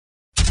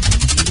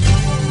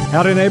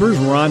Howdy neighbors,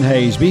 Ron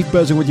Hayes, Beef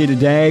Buzzing with you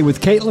today with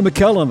Katelyn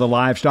McCullock of the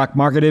Livestock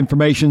Marketing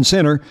Information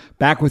Center.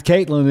 Back with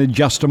Katelyn in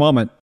just a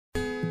moment.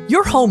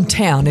 Your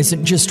hometown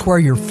isn't just where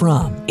you're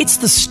from. It's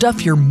the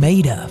stuff you're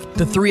made of.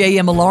 The 3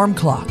 a.m. alarm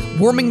clock,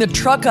 warming the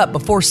truck up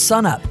before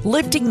sunup,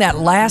 lifting that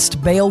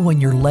last bale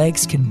when your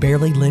legs can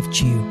barely lift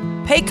you.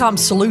 Paycom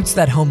salutes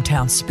that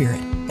hometown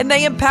spirit, and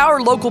they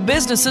empower local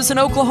businesses in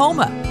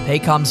Oklahoma.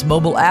 Paycom's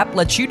mobile app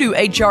lets you do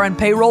HR and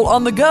payroll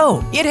on the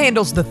go. It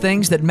handles the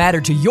things that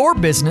matter to your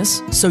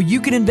business so you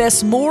can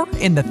invest more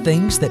in the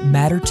things that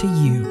matter to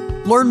you.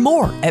 Learn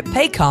more at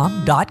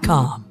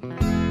paycom.com.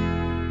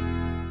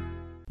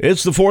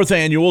 It's the 4th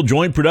annual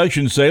joint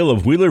production sale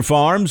of Wheeler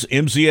Farms,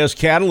 MCS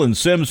Cattle, and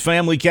Sims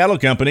Family Cattle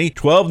Company,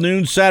 12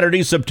 noon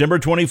Saturday, September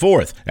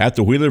 24th, at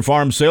the Wheeler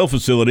Farm Sale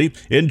Facility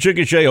in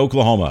Chickasha,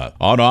 Oklahoma.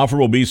 On offer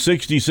will be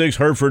 66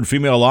 Hereford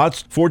female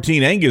lots,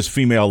 14 Angus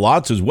female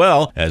lots, as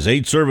well as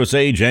 8 service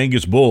age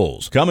Angus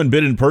bulls. Come and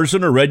bid in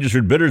person, or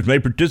registered bidders may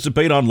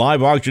participate on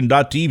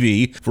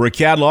liveauction.tv. For a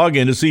catalog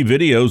and to see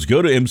videos,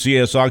 go to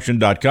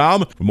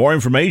mcsauction.com. For more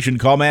information,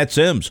 call Matt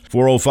Sims,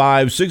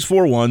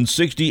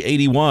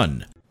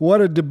 405-641-6081. What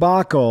a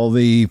debacle.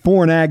 The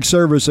Foreign Ag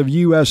Service of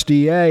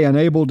USDA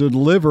unable to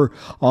deliver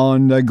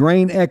on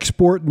grain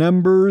export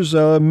numbers,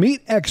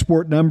 meat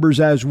export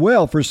numbers as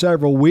well for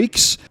several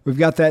weeks. We've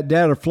got that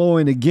data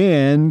flowing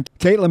again.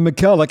 Katelyn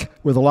McCullock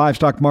with the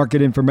Livestock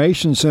Market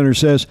Information Center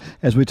says,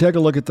 as we take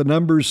a look at the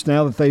numbers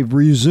now that they've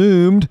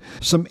resumed,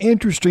 some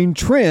interesting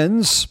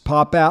trends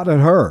pop out at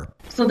her.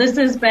 So this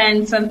has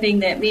been something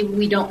that maybe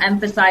we don't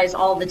emphasize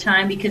all the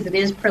time because it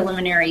is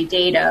preliminary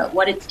data.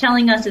 What it's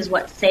telling us is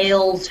what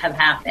sales have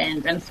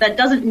happened. And so that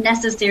doesn't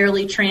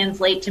necessarily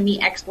translate to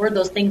meat export.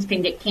 Those things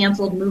can get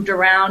canceled, moved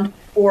around,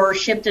 or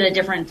shipped at a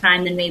different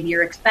time than maybe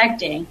you're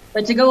expecting.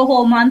 But to go a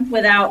whole month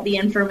without the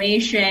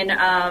information,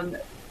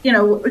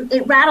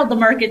 it rattled the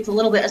markets a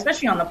little bit,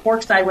 especially on the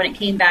pork side when it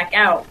came back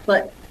out.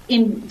 But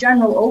in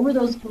general, over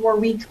those 4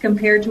 weeks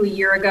compared to a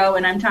year ago,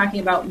 and I'm talking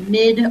about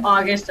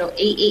mid-August, so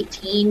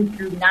 8/18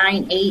 through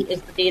 9/8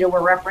 is the data we're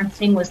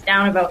referencing, was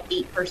down about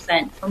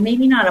 8%. So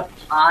maybe not a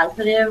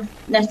positive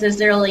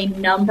necessarily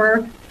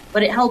number,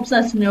 but it helps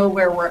us know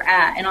where we're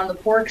at. And on the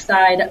pork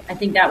side, I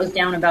think that was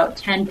down about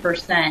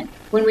 10%.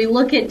 When we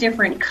look at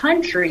different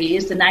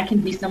countries, and that can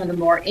be some of the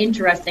more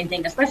interesting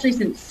things, especially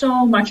since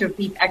so much of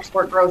beef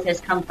export growth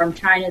has come from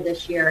China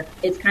this year,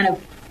 it's kind of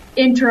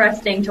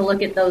interesting to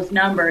look at those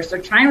numbers. So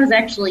China was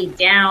actually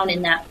down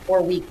in that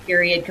 4-week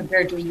period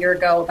compared to a year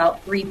ago,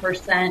 about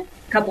 3%.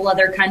 A couple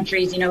other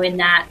countries, in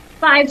that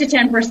 5 to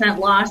 10%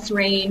 loss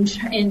range.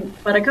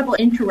 But a couple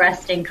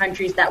interesting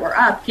countries that were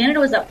up. Canada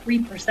was up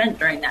 3%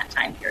 during that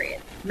time period.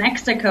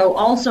 Mexico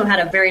also had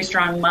a very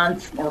strong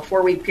month, or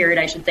 4-week period,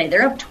 I should say.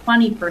 They're up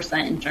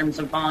 20% in terms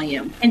of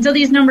volume. And so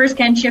these numbers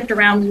can shift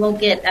around. We won't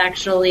get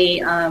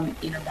actually,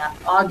 that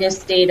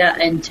August data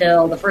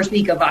until the first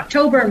week of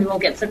October, and we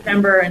won't get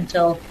September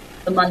until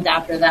the month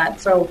after that.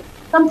 So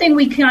something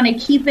we kind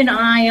of keep an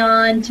eye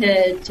on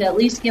to at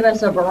least give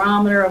us a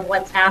barometer of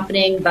what's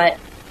happening, but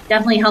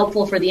definitely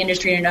helpful for the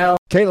industry to know.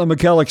 Katelyn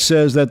McCullock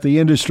says that the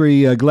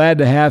industry glad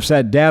to have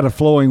that data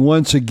flowing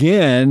once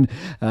again.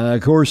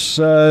 Of course,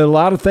 a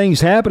lot of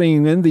things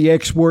happening in the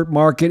export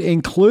market,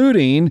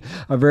 including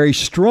a very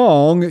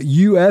strong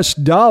U.S.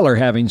 dollar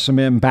having some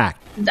impact.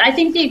 I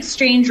think the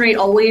exchange rate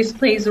always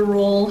plays a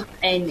role,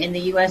 and in the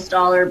U.S.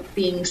 dollar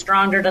being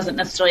stronger doesn't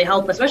necessarily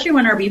help, especially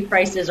when our beef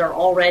prices are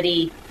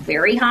already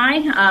very high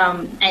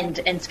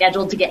and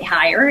scheduled to get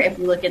higher if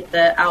we look at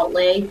the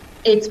outlay.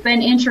 It's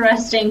been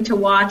interesting to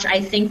watch. I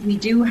think we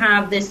do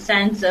have this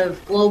sense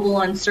of global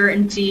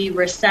uncertainty,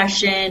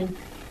 recession,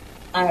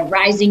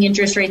 rising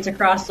interest rates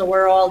across the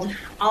world.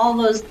 All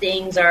those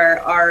things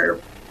are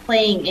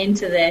playing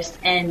into this,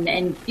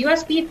 and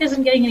U.S. beef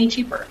isn't getting any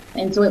cheaper.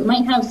 And so it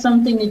might have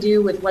something to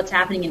do with what's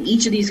happening in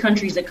each of these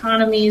countries'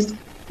 economies.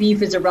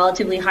 Beef is a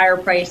relatively higher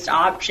priced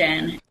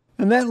option.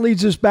 And that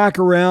leads us back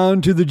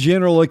around to the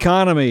general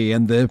economy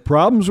and the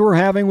problems we're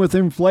having with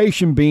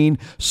inflation being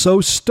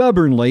so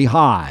stubbornly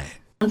high.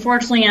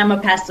 Unfortunately, I'm a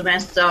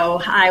pessimist,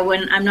 so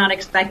I'm not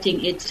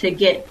expecting it to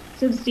get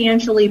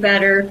substantially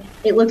better.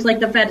 It looks like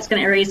the Fed is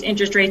going to raise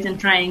interest rates and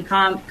try and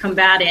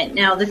combat it.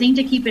 Now, the thing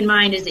to keep in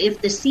mind is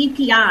if the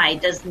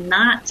CPI does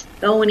not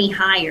go any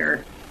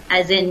higher,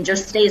 as in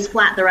just stays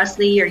flat the rest of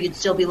the year, you'd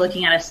still be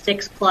looking at a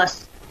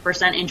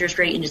 6+% interest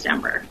rate in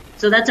December.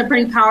 So that's a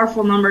pretty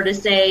powerful number to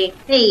say,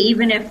 hey,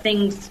 even if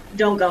things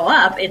don't go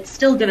up, it's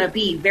still going to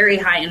be very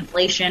high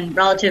inflation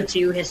relative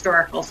to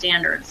historical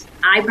standards.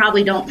 I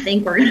probably don't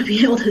think we're going to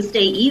be able to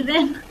stay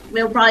even.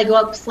 We'll probably go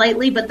up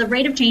slightly, but the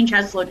rate of change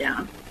has slowed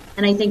down.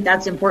 And I think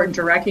that's important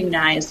to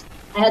recognize.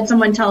 I had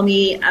someone tell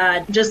me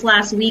just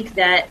last week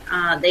that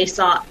they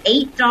saw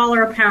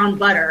 $8 a pound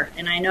butter.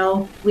 And I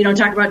know we don't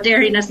talk about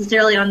dairy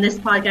necessarily on this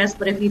podcast,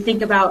 but if you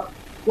think about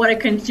what a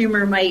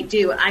consumer might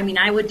do,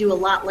 I would do a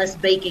lot less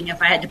baking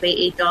if I had to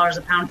pay $8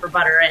 a pound for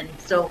butter. And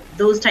so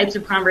those types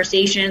of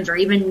conversations or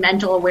even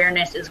mental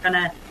awareness is going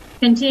to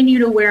continue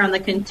to wear on the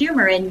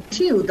consumer. And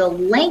two, the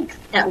length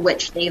at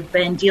which they've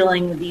been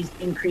dealing with these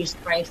increased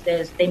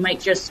prices. They might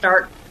just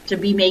start to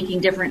be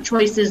making different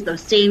choices.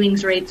 Those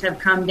savings rates have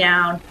come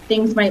down.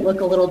 Things might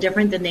look a little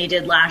different than they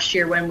did last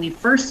year when we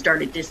first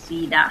started to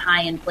see that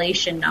high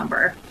inflation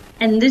number.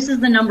 And this is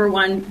the number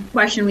one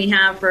question we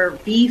have for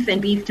beef and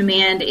beef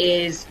demand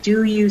is,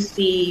 do you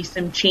see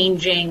some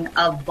changing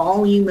of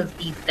volume of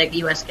beef that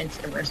U.S.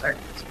 consumers are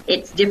using?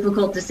 It's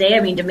difficult to say. I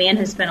mean, demand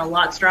has been a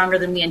lot stronger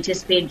than we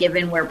anticipated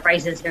given where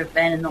prices have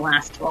been in the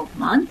last 12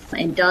 months.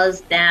 And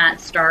does that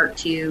start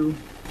to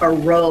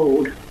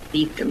erode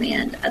beef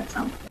demand at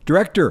some point?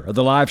 Director of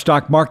the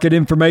Livestock Market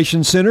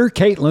Information Center,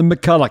 Katelyn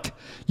McCullock.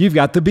 You've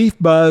got the Beef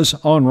Buzz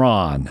on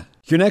Ron.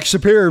 Your next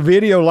Superior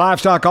Video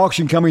Livestock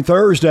Auction coming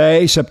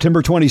Thursday,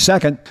 September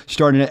 22nd,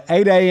 starting at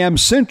 8 a.m.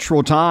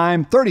 Central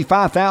Time.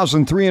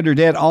 35,300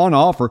 head on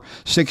offer,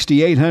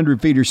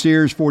 6,800 feeder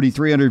steers,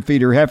 4,300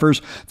 feeder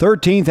heifers,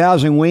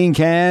 13,000 wean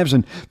calves,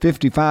 and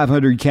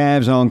 5,500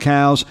 calves on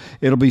cows.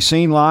 It'll be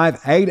seen live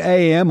 8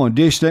 a.m. on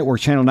Dish Network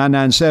Channel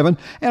 997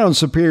 and on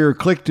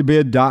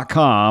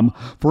SuperiorClickToBid.com.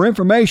 For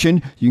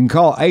information, you can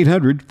call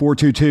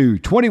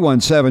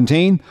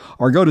 800-422-2117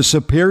 or go to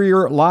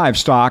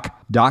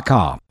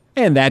SuperiorLivestock.com.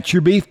 And that's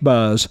your Beef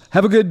Buzz.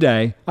 Have a good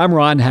day. I'm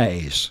Ron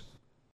Hayes.